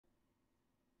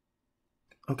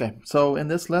Okay, so in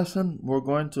this lesson, we're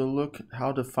going to look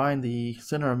how to find the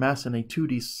center of mass in a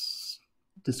 2D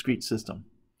discrete system.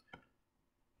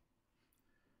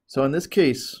 So in this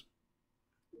case,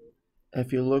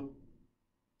 if you look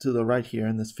to the right here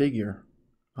in this figure,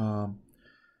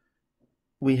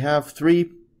 we have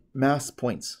three mass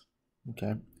points.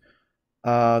 Okay,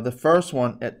 the first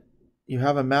one, you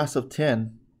have a mass of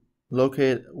 10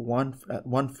 located at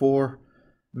 1, 4.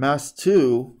 Mass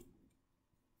 2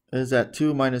 is at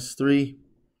 2 minus 3,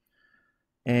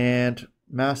 and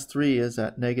mass 3 is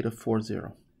at negative 4,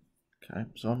 0. Okay,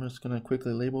 so I'm just going to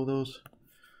quickly label those.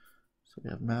 So we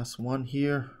have mass 1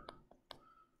 here,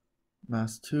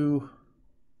 mass 2,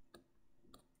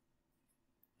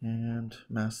 and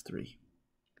mass 3.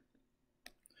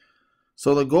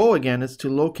 So the goal again is to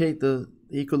locate the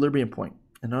equilibrium point.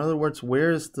 In other words,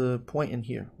 where is the point in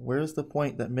here? Where is the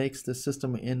point that makes the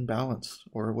system in balance,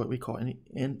 or what we call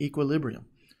in equilibrium?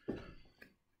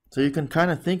 So you can kind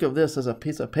of think of this as a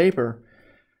piece of paper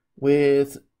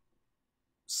with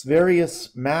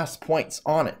various mass points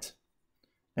on it.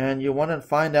 And you want to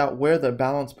find out where the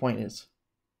balance point is.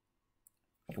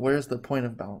 Where's the point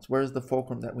of balance? Where's the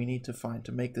fulcrum that we need to find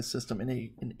to make the system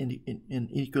in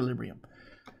equilibrium?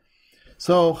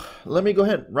 So let me go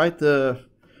ahead and write the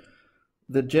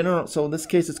general. So in this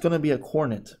case, it's going to be a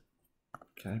coordinate.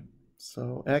 Okay,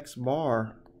 so x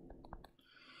bar.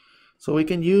 So we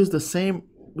can use the same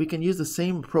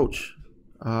approach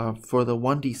for the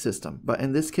 1D system, but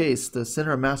in this case, the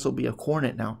center of mass will be a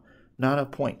coordinate now, not a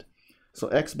point. So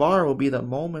x bar will be the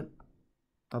moment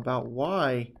about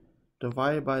y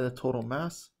divided by the total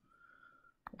mass,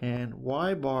 and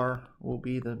y bar will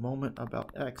be the moment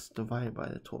about x divided by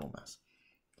the total mass.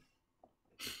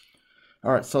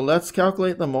 All right, so let's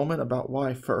calculate the moment about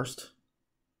y first.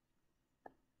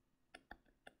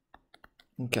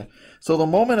 Okay, so the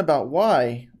moment about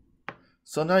y,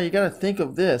 so now you got to think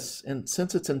of this, and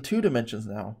since it's in 2 dimensions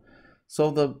now,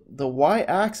 so the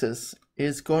y-axis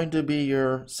is going to be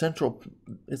your central.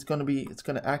 It's going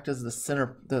to act as the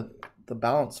center, the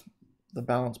balance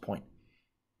point.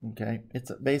 Okay,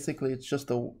 it's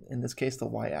just in this case the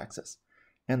y-axis,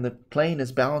 and the plane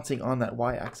is balancing on that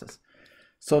y-axis.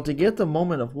 So to get the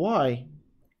moment of y,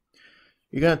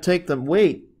 you're going to take the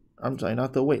weight,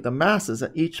 the masses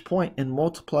at each point and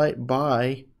multiply it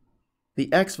by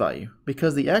the x value,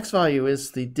 because the x value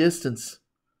is the distance,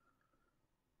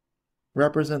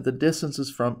 represent the distances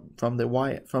from the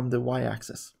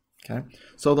y-axis. Okay,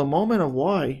 so the moment of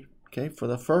y, okay, for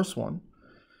the first one,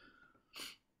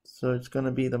 so it's going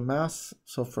to be the mass.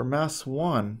 So for mass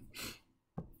 1,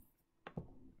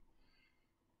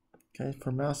 okay,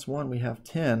 for mass 1 we have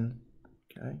 10,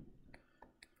 okay,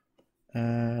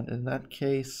 and in that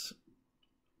case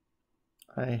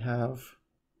I have,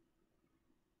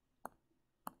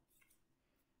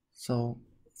 so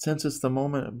since it's the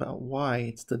moment about y,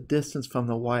 it's the distance from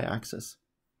the y-axis.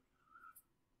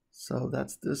 So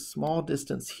that's this small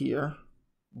distance here,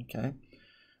 okay,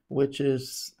 which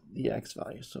is the x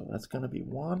value. So that's going to be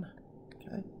 1,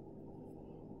 okay.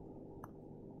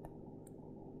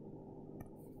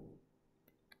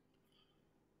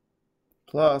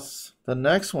 Plus the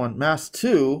next one, mass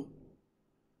 2.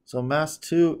 So mass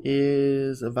 2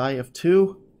 is a value of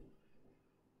 2.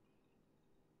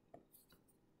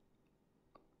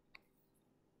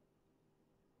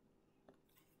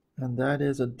 And that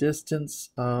is a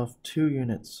distance of 2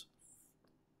 units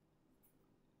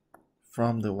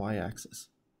from the y-axis.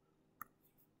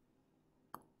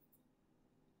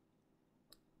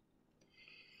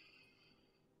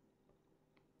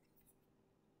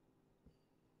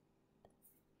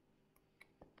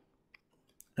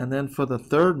 And then for the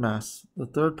third mass, the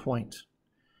third point,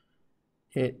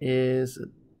 it is,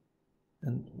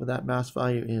 and that mass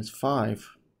value is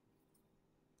 5.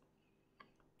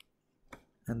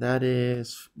 And that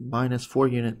is minus 4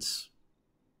 units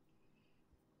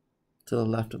to the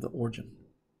left of the origin.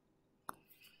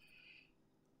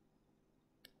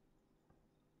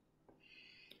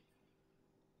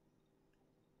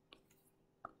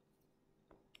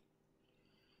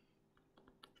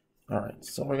 All right,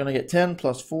 so we're going to get 10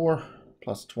 plus 4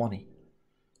 plus 20.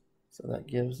 So that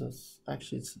gives us,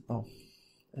 actually,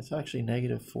 it's actually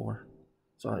negative 4.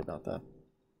 Sorry about that.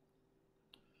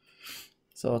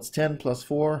 So it's 10 plus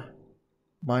 4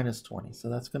 minus 20. So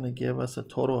that's going to give us a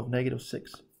total of negative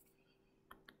 6.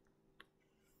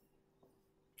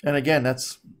 And again,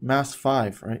 that's mass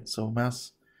 5, right? So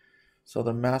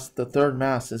the third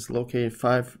mass is located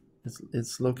 4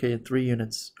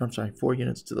 units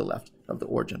to the left of the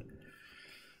origin.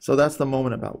 So that's the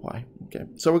moment about y. Okay,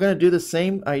 so we're going to do the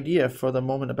same idea for the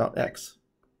moment about x.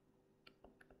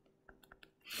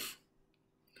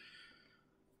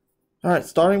 All right,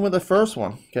 starting with the first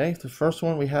one. Okay, the first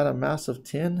one we had a mass of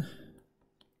 10.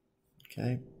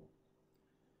 Okay.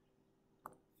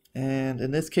 And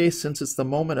in this case, since it's the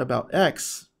moment about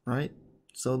x, right?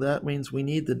 So that means we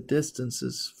need the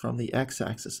distances from the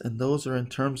x-axis, and those are in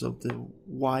terms of the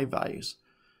y values.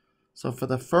 So for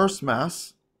the first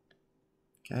mass,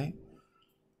 okay,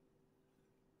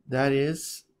 that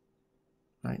is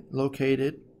right,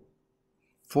 located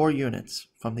 4 units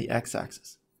from the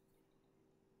x-axis.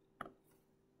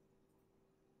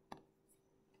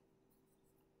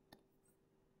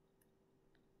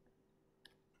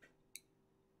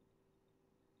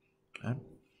 Okay.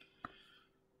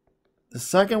 The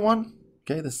second one,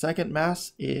 okay, the second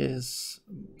mass is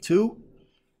 2,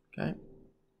 okay,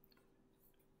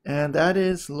 and that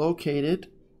is located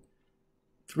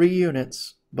 3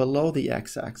 units below the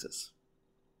x-axis.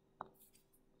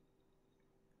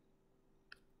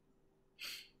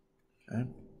 Okay.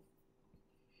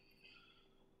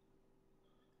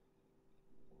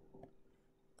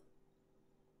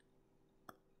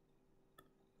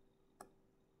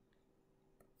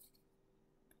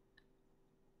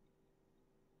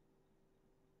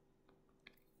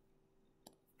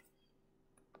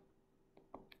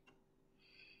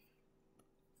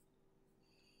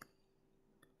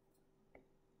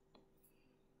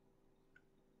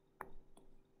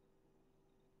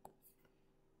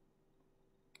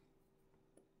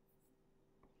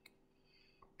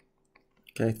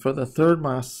 Okay, for the third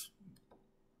mass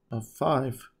of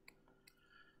 5,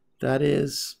 that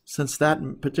is, since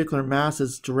that particular mass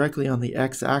is directly on the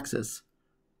x-axis,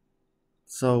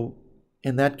 so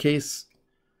in that case,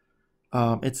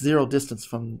 it's 0 distance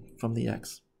from the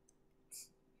x.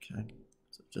 Okay,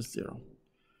 so just 0.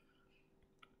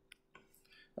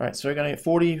 All right, so we're going to get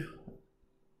 40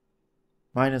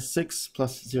 minus 6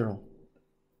 plus 0.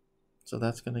 So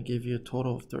that's going to give you a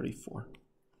total of 34.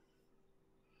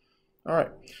 All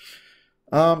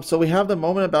right. So we have the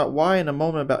moment about y and the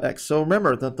moment about x. So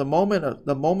remember that the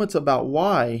moments about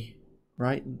y,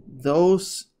 right?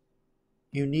 Those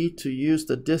you need to use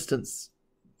the distance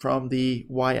from the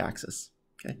y-axis.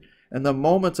 Okay, and the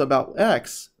moments about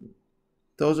x,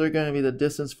 those are going to be the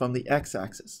distance from the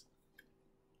x-axis.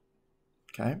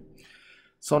 Okay,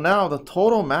 so now the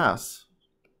total mass.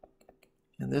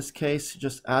 In this case,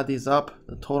 just add these up.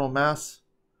 The total mass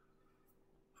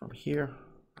from here.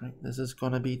 Right, this is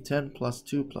going to be 10 plus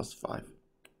 2 plus 5.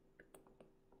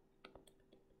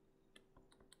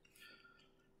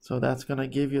 So that's going to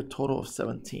give you a total of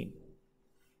 17.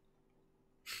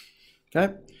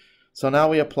 Okay, so now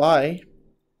we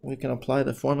can apply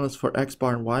the formulas for x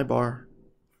bar and y bar.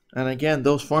 And again,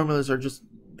 those formulas are just,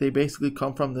 they basically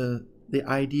come from the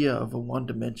idea of a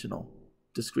one-dimensional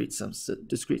discrete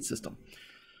system.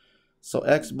 So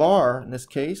x bar, in this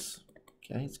case,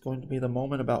 okay, it's going to be the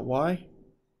moment about y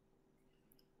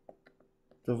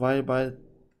divided by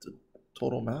the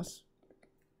total mass.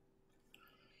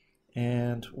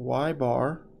 And y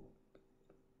bar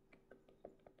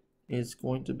is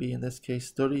going to be, in this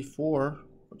case, 34,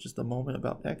 which is the moment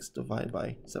about x, divided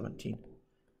by 17.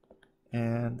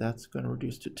 And that's going to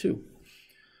reduce to 2.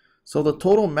 So the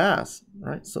total mass,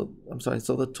 right? So I'm sorry.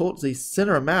 So the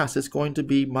center of mass is going to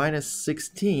be minus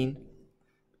 16,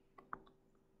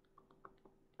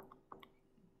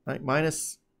 right?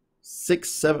 Minus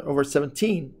 7 over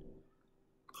 17,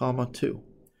 comma 2.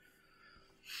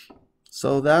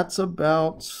 So that's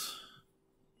about,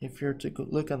 if you're to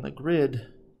look on the grid,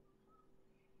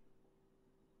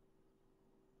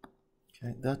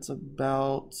 okay, that's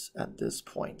about at this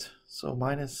point. So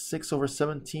minus 6 over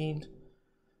 17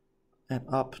 and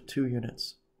up 2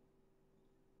 units.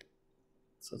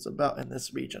 So it's about in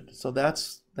this region. So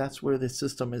that's where the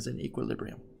system is in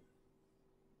equilibrium.